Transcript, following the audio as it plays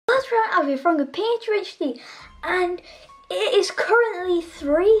from the Pinterest, and it is currently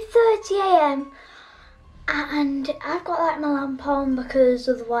 3:30 AM and I've got like my lamp on because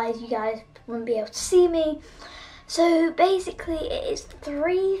otherwise you guys wouldn't be able to see me. So basically it is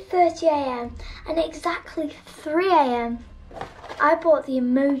 3:30 AM and at exactly 3 AM I bought the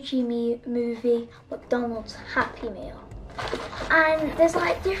Emoji movie McDonald's Happy Meal. And there's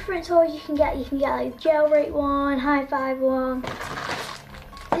like different toys you can get. You can get like jailbreak one, high five one.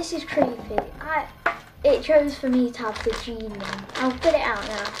 This is creepy. It chose for me to have the gene one. I'll put it out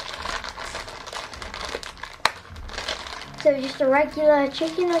now. So just a regular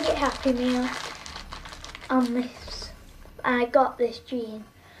chicken nugget Happy Meal on this. And I got this gene.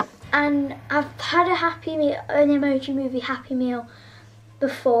 And I've had a Happy Meal, an Emoji movie Happy Meal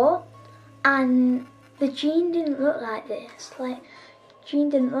before, and the gene didn't look like this. Like, gene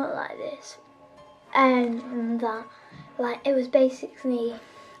didn't look like this. And that, like, it was basically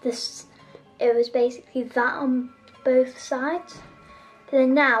this. It was basically that on both sides. But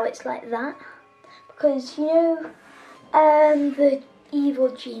then now it's like that, because you know, the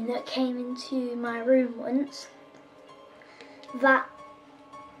evil gene that came into my room once. That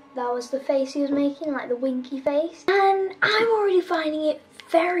was the face he was making, like the winky face. And I'm already finding it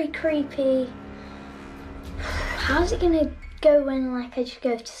very creepy. How's it gonna go when like I just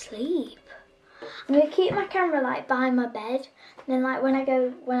go to sleep? I'm gonna keep my camera like by my bed, and then like when I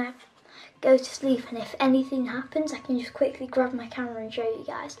go to sleep, and if anything happens I can just quickly grab my camera and show you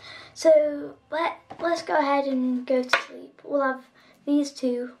guys. So let's go ahead and go to sleep. We'll have these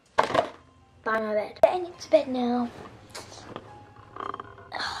two by my bed. Getting into bed now.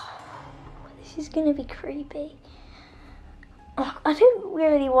 This is gonna be creepy. Oh, I don't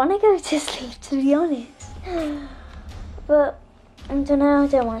really want to go to sleep, to be honest. But I don't know, I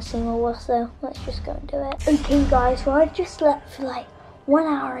don't want to see more wolves, so let's just go and do it. Okay guys, so I've just slept for like 1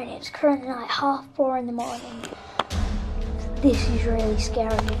 hour and it's currently like 4:30 in the morning. This is really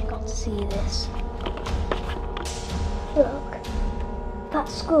scary if you got to see this. Look, that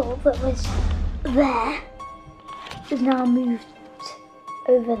skull that was there has now moved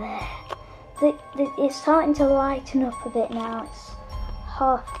over there. It's starting to lighten up a bit now. It's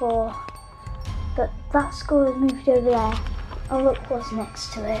 4:30, but that skull has moved over there. And look what's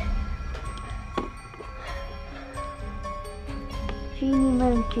next to it. Genie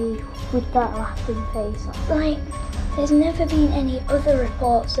emoji with that laughing face on. Like, there's never been any other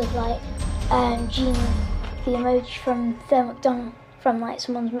reports of like Genie, the emoji from like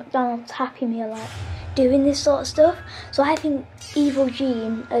someone's McDonald's Happy Meal, like doing this sort of stuff. So I think evil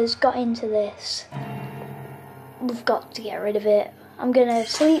gene has got into this. We've got to get rid of it. I'm gonna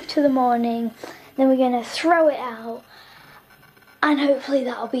sleep to the morning, then we're gonna throw it out, and hopefully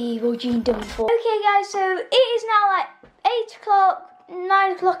that'll be evil gene done for. Okay guys, so it is now like 8 o'clock,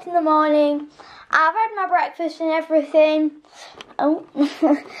 9 o'clock in the morning. I've had my breakfast and everything. Oh.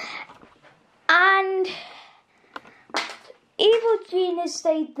 And evil gene has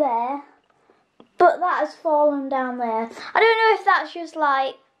stayed there, but that has fallen down there. I don't know if that's just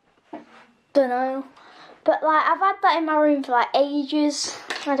like, don't know. But like, I've had that in my room for like ages.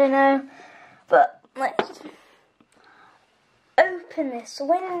 I don't know. But let's open this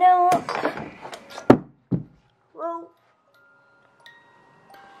window up. Whoa.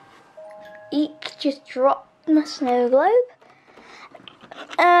 Eek just dropped my snow globe.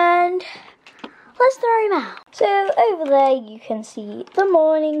 And let's throw him out. So over there you can see the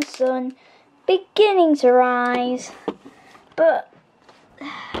morning sun beginning to rise. But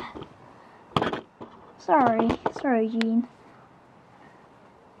sorry Gene.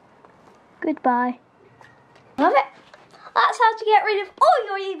 Goodbye. Love it. That's how to get rid of all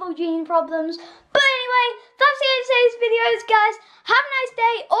your evil gene problems. But anyway, that's the end of today's videos, guys. Have a nice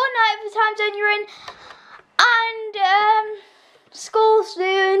day or night for the time zone you're in. And school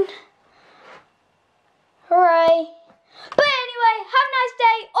soon. Hooray. But anyway, have a nice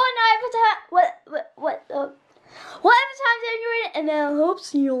day or night for whatever time zone you're in, and I hope to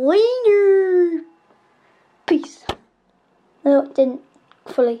see you later. Peace. No, it didn't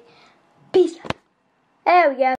fully. Peace. There we go.